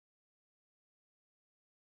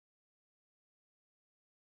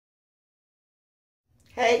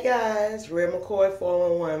Hey guys,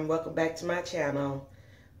 RealMcCoy411. Welcome back to my channel.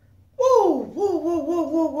 Woo, woo, woo, woo,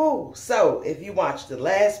 woo, woo. So, if you watched the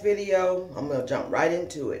last video, I'm going to jump right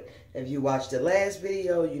into it. If you watched the last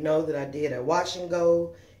video, you know that I did a wash and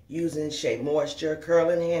go using Shea Moisture, Curl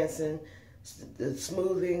Enhancing, the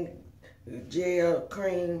smoothing gel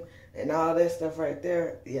cream, and all that stuff right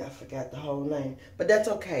there. Yeah, I forgot the whole name. But that's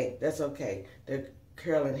okay. That's okay. The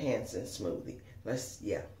Curl Enhancing Smoothie.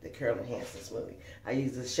 The Curl Enhancing Smoothie. I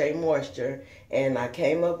use the Shea Moisture, and I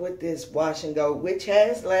came up with this wash and go, which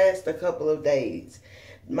has lasted a couple of days.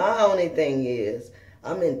 My only thing is,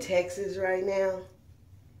 I'm in Texas right now,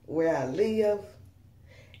 where I live,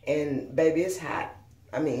 and baby, it's hot.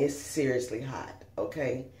 I mean, it's seriously hot,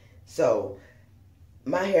 okay? So,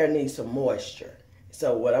 my hair needs some moisture.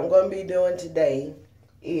 So, what I'm going to be doing today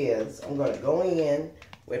is, I'm going to go in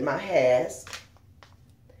with my Hask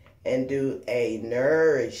and do a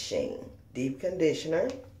nourishing deep conditioner,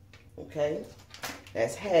 okay?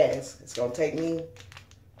 That's Hask. It's gonna take me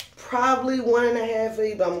probably 1.5 of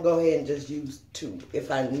these, but I'm gonna go ahead and just use 2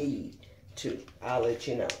 if I need to. I'll let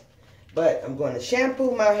you know. But I'm gonna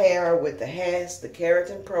shampoo my hair with the Hask, the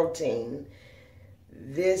keratin protein.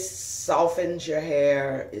 This softens your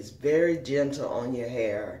hair. It's very gentle on your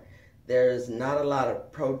hair. There's not a lot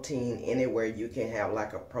of protein anywhere you can have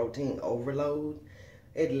like a protein overload.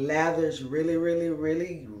 It lathers really, really,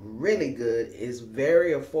 really, really good. It's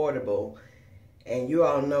very affordable. And you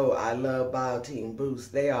all know I love Biotin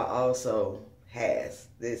Boost. They are also Hask.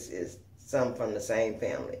 This is some from the same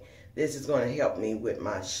family. This is going to help me with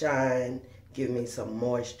my shine, give me some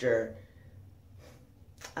moisture.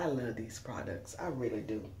 I love these products. I really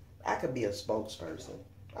do. I could be a spokesperson.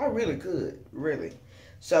 I really could, really.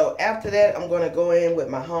 So after that, I'm going to go in with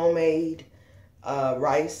my homemade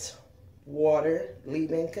rice water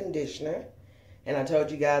leave-in conditioner, and I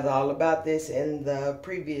told you guys all about this in the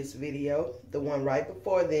previous video, the one right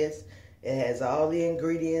before this. It has all the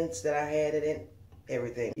ingredients that I had in it,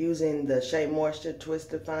 everything. Using the Shea Moisture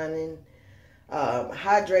Twist Defining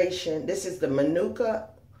hydration. This is the Manuka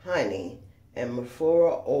honey and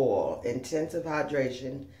Mafura oil intensive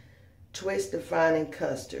hydration twist defining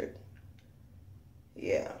custard.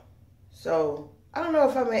 Yeah, so I don't know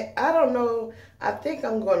if I don't know. I think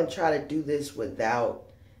I'm going to try to do this without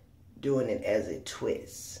doing it as a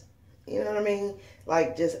twist. You know what I mean?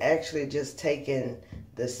 Like just taking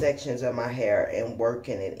the sections of my hair and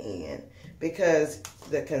working it in. Because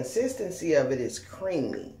the consistency of it is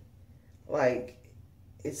creamy. Like,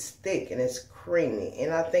 it's thick and it's creamy.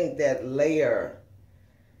 And I think that layer,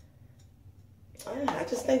 I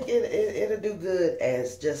just think it'll do good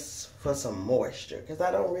as just for some moisture, because I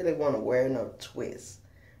don't really want to wear no twists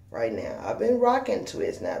right now. I've been rocking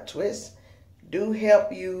twists. Now, twists do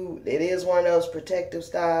help you. It is one of those protective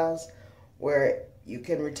styles where you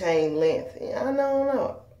can retain length. I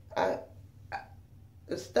know.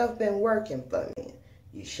 The stuff been working for me.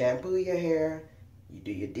 You shampoo your hair, you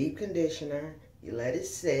do your deep conditioner, you let it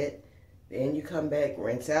sit, then you come back,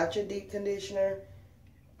 rinse out your deep conditioner,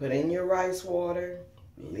 put in your rice water,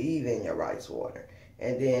 leave in your rice water,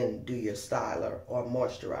 and then do your styler or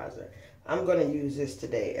moisturizer. I'm going to use this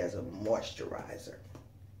today as a moisturizer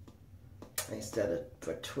instead of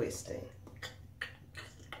for twisting.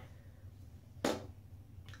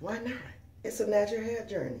 Why not? It's a natural hair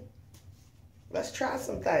journey. Let's try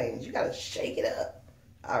some things. You got to shake it up.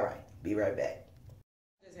 All right, be right back.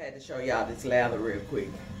 Just had to show y'all this lather real quick.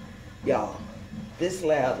 Y'all, this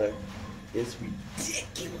lather is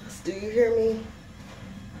ridiculous. Do you hear me?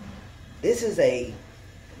 This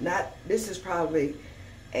is probably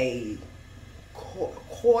a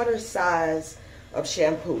quarter size of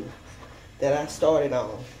shampoo that I started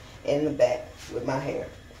on in the back with my hair.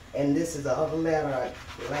 And this is all the lather I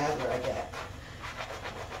got.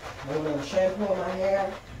 When I'm shampooing my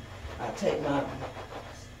hair, I take my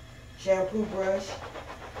shampoo brush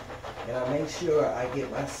and I make sure I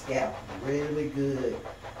get my scalp really good.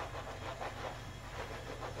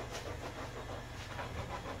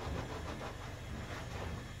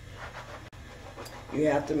 You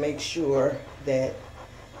have to make sure that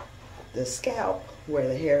the scalp, where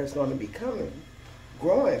the hair is going to be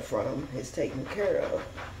growing from, is taken care of.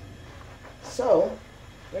 So,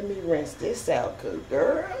 let me rinse this out, cause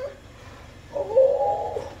girl,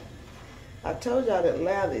 oh, I told y'all that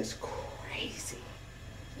lather is crazy.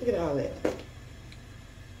 Look at all that.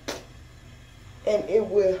 And it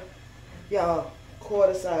will, y'all,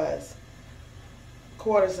 quarter size.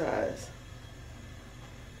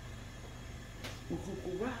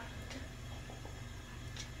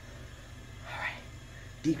 Alright,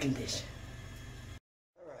 deep condition.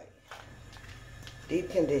 Alright, deep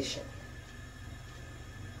condition.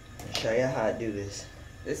 show you how I do this.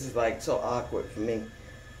 This is like so awkward for me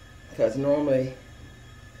because normally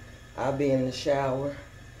I'll be in the shower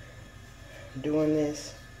doing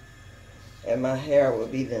this and my hair will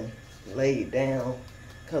be then laid down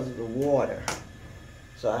because of the water.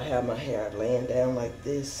 So I have my hair laying down like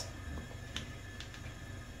this.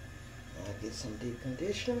 I get some deep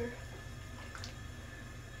conditioner.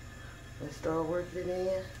 Let's start working it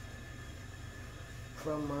in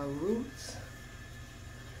from my roots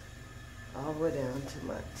all the way down to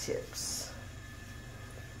my tips.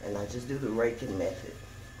 And I just do the raking method.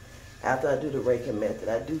 After I do the raking method,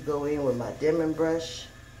 I do go in with my dimming brush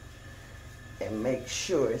and make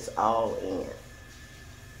sure it's all in.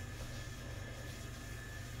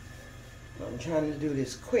 I'm trying to do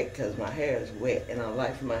this quick because my hair is wet and I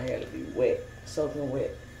like for my hair to be wet, soaking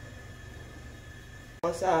wet.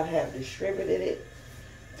 Once I have distributed it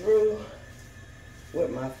through with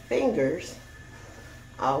my fingers,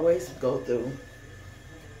 I always go through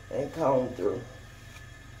and comb through.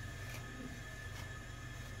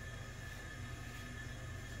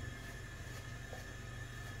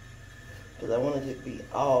 Because I want it to be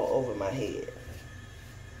all over my head,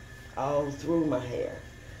 all through my hair.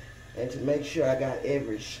 And to make sure I got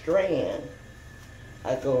every strand,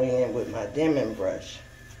 I go in with my dimming brush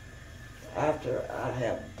after I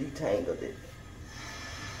have detangled it.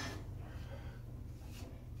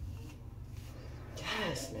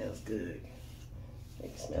 God, it smells good.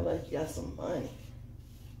 It smells like you got some money.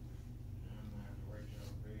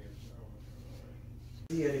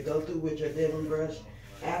 Here to go through with your dimming brush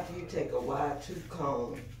after you take a wide tooth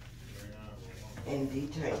comb and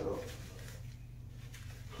detangle.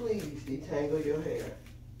 Please detangle your hair.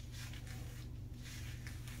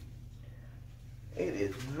 It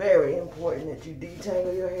is very important that you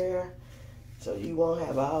detangle your hair so you won't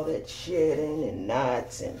have all that shedding and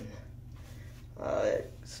knots and all that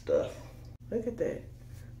stuff. Look at that.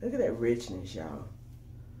 Look at that richness, y'all.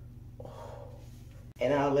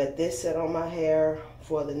 And I'll let this sit on my hair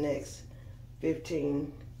for the next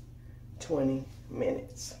 15, 20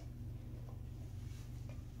 minutes.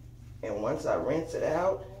 And once I rinse it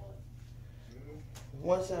out,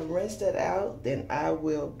 then I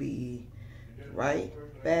will be right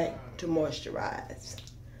back to moisturize.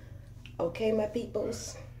 Okay, my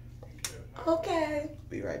peoples? Okay.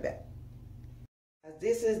 Be right back.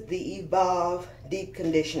 This is the Evolve Deep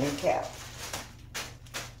Conditioning Cap.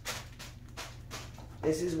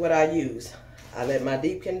 This is what I use. I let my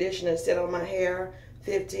deep conditioner sit on my hair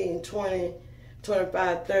 15, 20,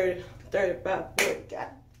 25, 30, 35,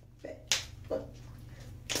 40,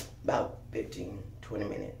 about 15, 20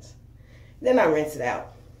 minutes. Then I rinse it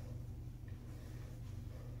out.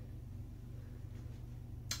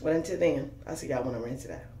 But until then, I'll see y'all when I rinse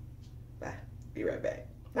it out. Bye. Be right back.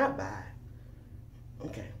 Not bye.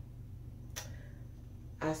 Okay.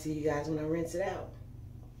 I'll see you guys when I rinse it out.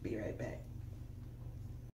 Be right back.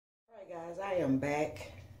 Alright guys, I am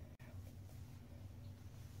back.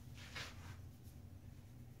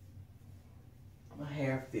 My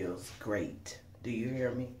hair feels great. Do you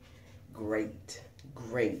hear me? Great,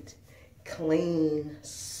 great. Clean,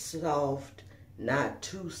 soft, not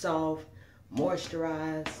too soft,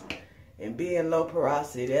 moisturized, and being low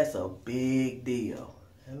porosity, that's a big deal.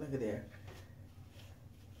 And look at there.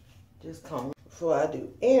 Just comb before I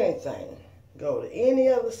do anything. Go to any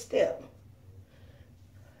other step.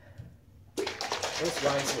 It's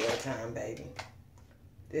right hair time, baby.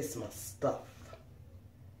 This is my stuff.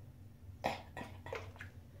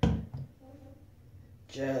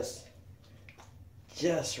 Just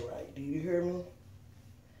right. Do you hear me?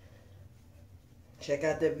 Check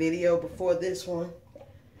out that video before this one.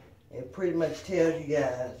 It pretty much tells you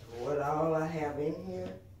guys what all I have in here.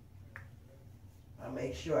 I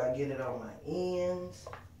make sure I get it on my ends.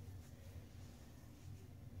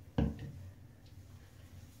 And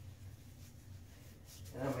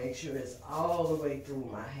I make sure it's all the way through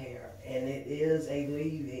my hair. And it is a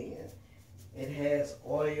leave-in. It has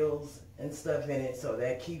oils and stuff in it, so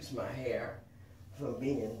that keeps my hair from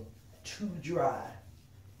being too dry.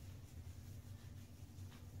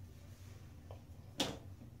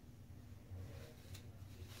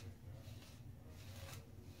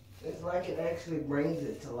 It's like it actually brings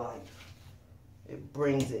it to life. It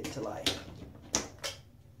brings it to life.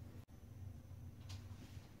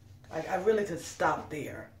 Like, I really could stop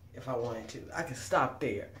there if I wanted to. I could stop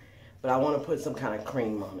there, but I want to put some kind of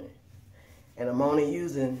cream on it. And I'm only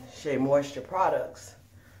using Shea Moisture products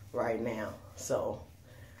right now. So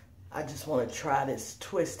I just want to try this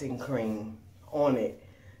twisting cream on it.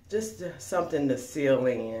 Just something to seal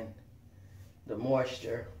in the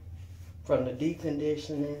moisture from the deep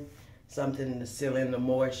conditioning, something to seal in the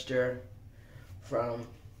moisture from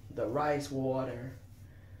the rice water.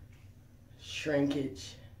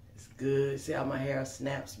 Shrinkage is good. See how my hair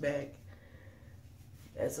snaps back?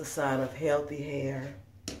 That's a sign of healthy hair.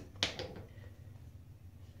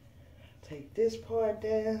 Take this part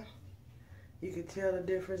down. You can tell the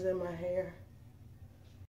difference in my hair.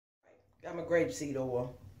 Got my grapeseed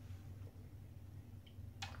oil.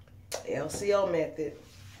 LCO method.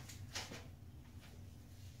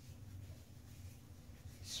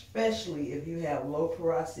 Especially if you have low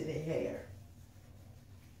porosity hair,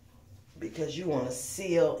 because you want to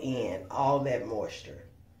seal in all that moisture.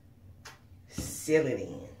 Seal it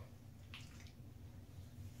in.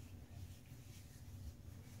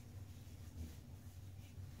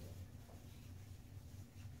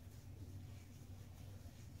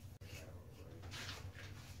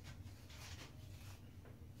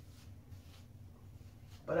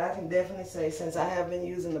 But I can definitely say, since I have been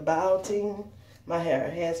using the biotin, my hair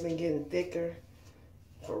has been getting thicker,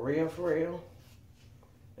 for real, for real.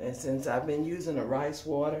 And since I've been using the rice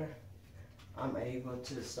water, I'm able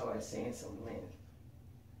to start seeing some length.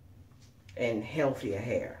 And healthier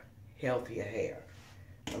hair, healthier hair.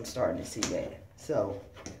 I'm starting to see that. So,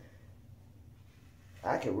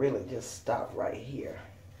 I can really just stop right here.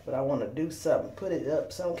 But I want to do something, put it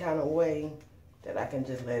up some kind of way that I can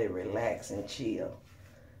just let it relax and chill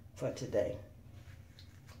for today.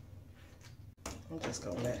 I'm just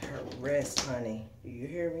gonna let her rest, honey. Do you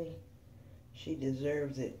hear me? She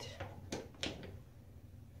deserves it.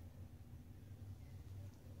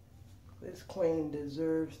 This queen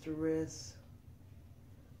deserves to rest.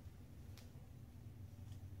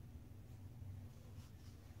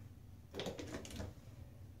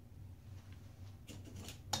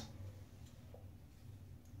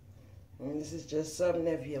 And this is just something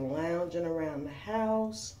that if you're lounging around the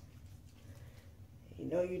house, you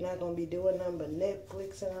know you're not going to be doing nothing but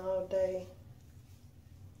Netflixing all day.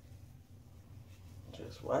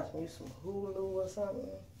 Just watching you some Hulu or something.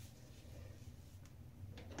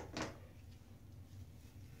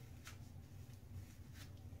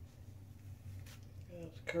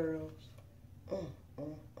 Those curls.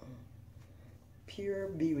 Pure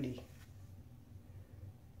beauty.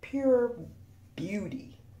 Pure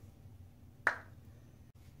beauty.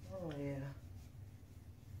 Oh yeah.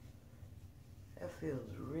 That feels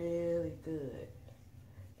really good.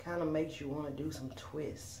 Kind of makes you want to do some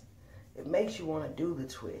twists. It makes you want to do the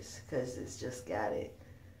twist because it's just got it.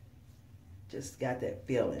 Just got that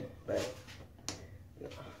feeling. But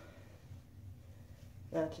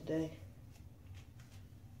not today.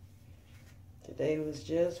 Today was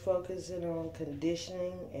just focusing on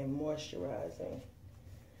conditioning and moisturizing.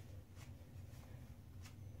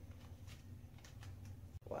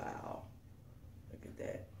 Wow. Look at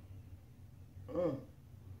that.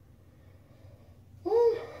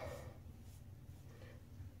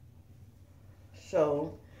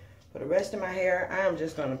 So, for the rest of my hair, I'm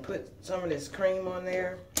just going to put some of this cream on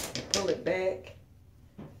there and pull it back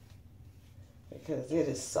because it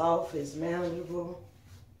is soft, it's manageable.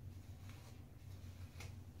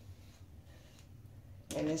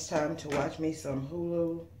 And it's time to watch me some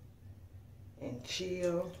Hulu and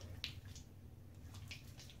chill.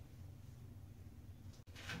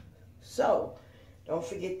 So, don't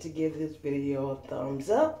forget to give this video a thumbs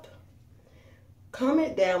up.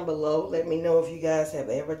 Comment down below. Let me know if you guys have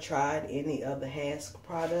ever tried any of the Hask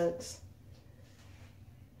products.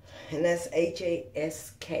 And that's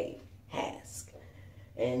H-A-S-K, Hask.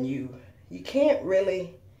 And you can't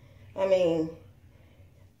really, I mean,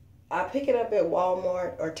 I pick it up at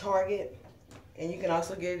Walmart or Target. And you can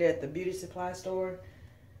also get it at the beauty supply store.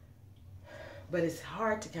 But it's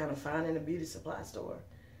hard to kind of find in a beauty supply store.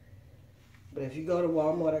 But if you go to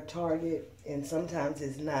Walmart or Target, and sometimes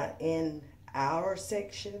it's not in our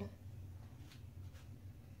section,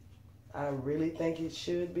 I really think it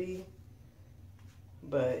should be,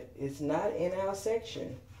 but it's not in our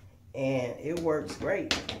section, and it works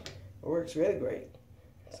great. It works really great.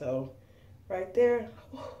 So right there,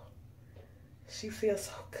 she feels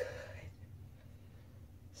so good.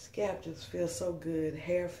 Scalp just feels so good.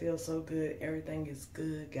 Hair feels so good. Everything is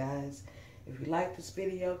good, guys. If you like this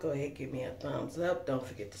video, go ahead and give me a thumbs up. Don't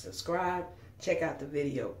forget to subscribe. Check out the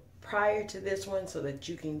video prior to this one so that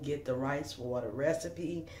you can get the rice water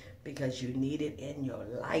recipe because you need it in your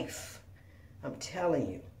life. I'm telling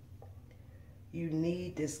you, you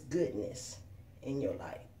need this goodness in your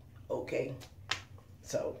life, okay?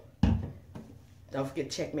 So, don't forget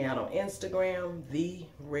to check me out on Instagram, the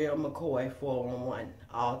RealMcCoy411,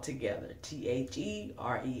 all together.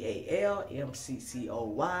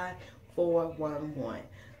 TheRealMcCoy411,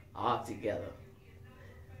 all together.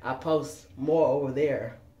 I post more over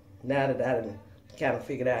there now that I done kind of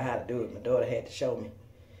figured out how to do it. My daughter had to show me.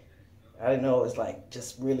 I didn't know it was like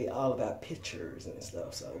just really all about pictures and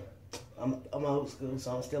stuff. So I'm old school,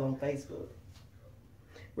 so I'm still on Facebook.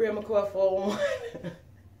 RealMcCoy411.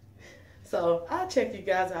 So I'll check you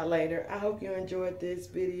guys out later. I hope you enjoyed this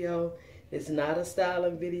video. It's not a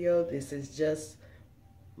styling video. This is just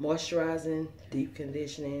moisturizing, deep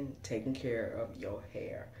conditioning, taking care of your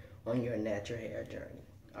hair on your natural hair journey.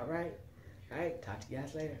 All right? All right, talk to you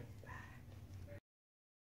guys later.